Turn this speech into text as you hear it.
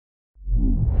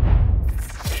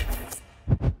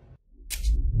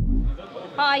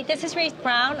Hi, this is Ruth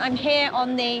Brown. I'm here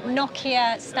on the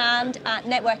Nokia stand at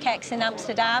Network X in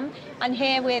Amsterdam. I'm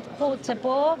here with Coert de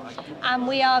Boer, and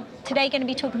we are today going to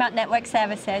be talking about network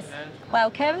services.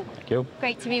 Welcome. Thank you.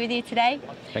 Great to be with you today.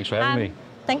 Thanks for having me.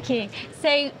 Thank you.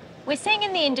 So we're seeing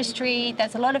in the industry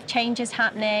there's a lot of changes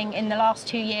happening in the last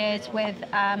 2 years with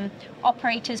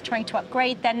operators trying to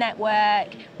upgrade their network.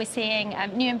 We're seeing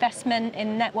new investment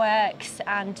in networks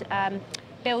and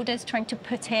builders trying to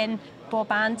put in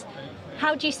broadband.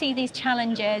 How do you see these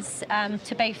challenges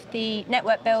to both the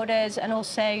network builders and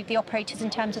also the operators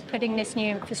in terms of putting this new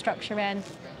infrastructure in?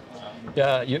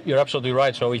 Yeah, you're absolutely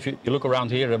right. So if you look around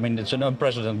here, I mean, it's an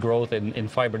unprecedented growth in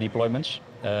fiber deployments.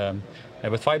 And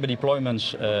with fiber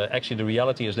deployments, actually the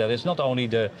reality is that it's not only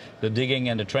the digging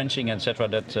and the trenching, etc.,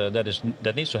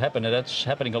 that needs to happen, and that's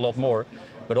happening a lot more,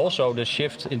 but also the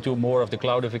shift into more of the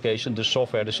cloudification, the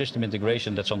software, the system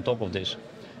integration that's on top of this.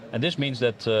 And this means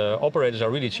that operators are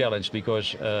really challenged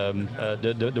because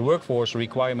the workforce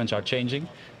requirements are changing,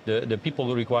 the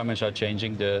people requirements are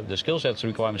changing, the skill sets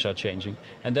requirements are changing,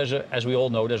 and as we all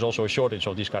know, there's also a shortage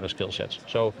of these kind of skill sets.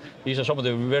 So these are some of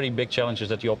the very big challenges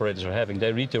that the operators are having.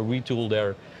 They need to retool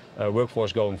their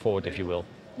workforce going forward, if you will.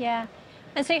 Yeah.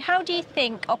 And so how do you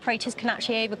think operators can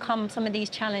actually overcome some of these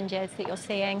challenges that you're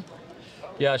seeing?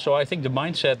 Yeah, so I think the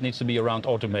mindset needs to be around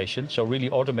automation. So really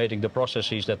automating the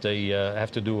processes that they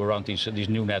have to do around these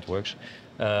new networks.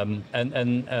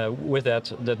 With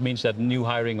that means that new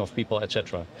hiring of people,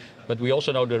 etc. But we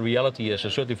also know the reality is,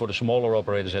 certainly for the smaller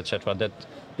operators, etc., that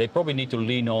they probably need to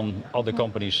lean on other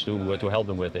companies to help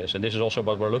them with this. And this is also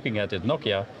what we're looking at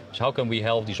Nokia, is how can we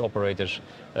help these operators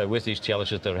with these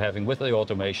challenges they're having, with the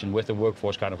automation, with the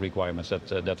workforce kind of requirements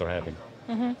that they're having.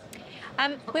 Mm-hmm.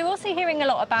 We're also hearing a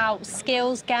lot about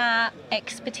skills gap,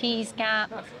 expertise gap.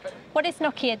 What is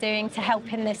Nokia doing to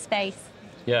help in this space?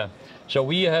 Yeah, so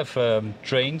we have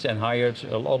trained and hired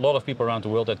a lot of people around the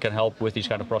world that can help with these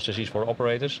kind of processes for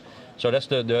operators. So that's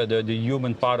the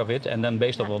human part of it, and then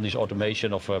based on this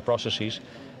automation of processes.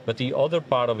 But the other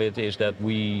part of it is that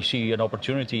we see an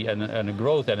opportunity and a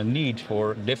growth and a need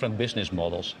for different business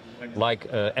models, like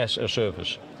as a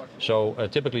service. So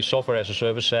typically software as a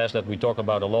service, SaaS, that we talk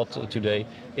about a lot today,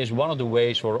 is one of the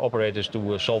ways for operators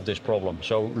to solve this problem.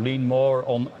 So lean more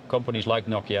on companies like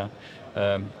Nokia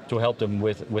to help them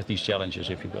with these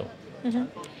challenges, if you will. Mm-hmm.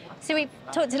 So we've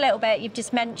talked a little bit, you've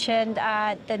just mentioned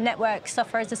the network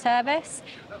software as a service.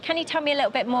 Can you tell me a little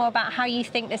bit more about how you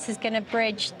think this is going to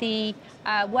bridge the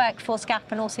workforce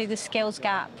gap and also the skills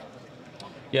gap?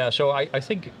 Yeah, so I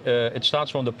think it starts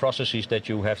from the processes that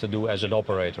you have to do as an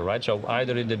operator, right? So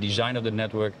either in the design of the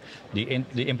network, the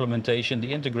implementation,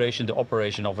 the integration, the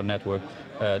operation of a network,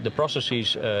 the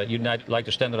processes you'd like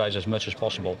to standardize as much as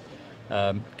possible.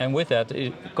 And with that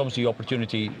comes the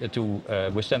opportunity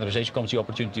with standardization comes the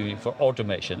opportunity for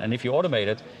automation. And if you automate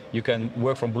it, you can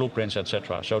work from blueprints,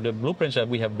 etc. So the blueprints that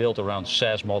we have built around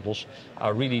SaaS models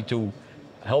are really to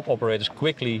help operators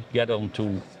quickly get on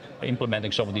to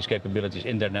implementing some of these capabilities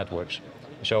in their networks.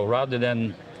 So rather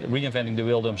than reinventing the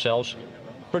wheel themselves,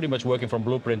 pretty much working from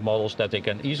blueprint models that they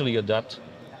can easily adapt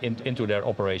into their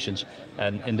operations,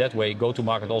 and in that way go to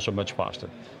market also much faster.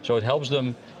 So it helps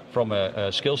them from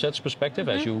a skill sets perspective,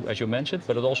 as you mentioned,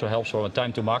 but it also helps from a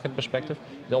time to market perspective.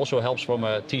 It also helps from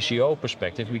a TCO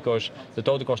perspective, because the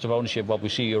total cost of ownership, what we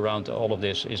see around all of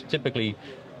this, is typically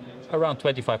around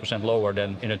 25% lower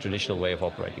than in a traditional way of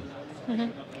operating. Mm-hmm.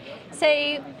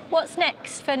 So what's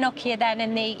next for Nokia then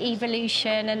in the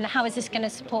evolution, and how is this going to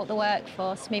support the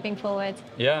workforce moving forward?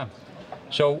 Yeah.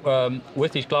 So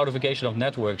with this cloudification of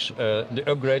networks, the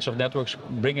upgrades of networks,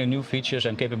 bringing new features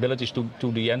and capabilities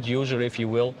to the end user, if you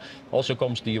will, also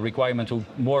comes the requirement to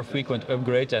more frequent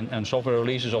upgrade and software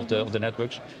releases of the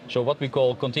networks. So what we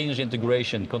call continuous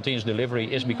integration, continuous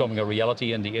delivery is becoming a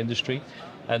reality in the industry.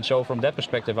 And so from that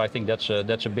perspective, I think that's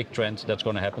a big trend that's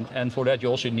going to happen. And for that, you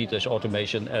also need this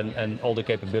automation and all the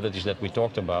capabilities that we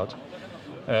talked about.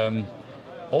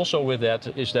 Also with that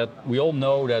is that we all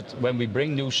know that when we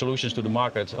bring new solutions to the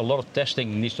market, a lot of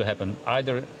testing needs to happen,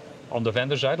 either on the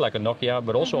vendor side, like a Nokia,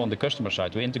 but also on the customer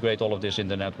side, to integrate all of this in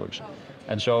the networks.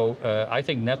 And so I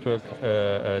think network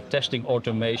testing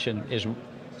automation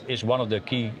is one of the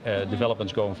key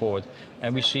developments going forward.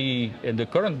 And we see in the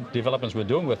current developments we're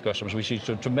doing with customers, we see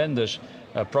tremendous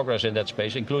progress in that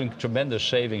space, including tremendous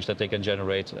savings that they can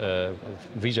generate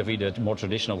vis-a-vis the more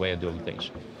traditional way of doing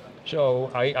things. So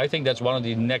I think that's one of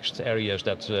the next areas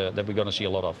that we're going to see a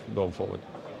lot of going forward.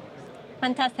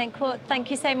 Fantastic. Cool. Thank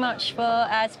you so much for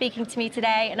speaking to me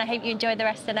today, and I hope you enjoy the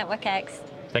rest of Network X.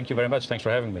 Thank you very much. Thanks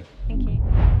for having me. Thank you.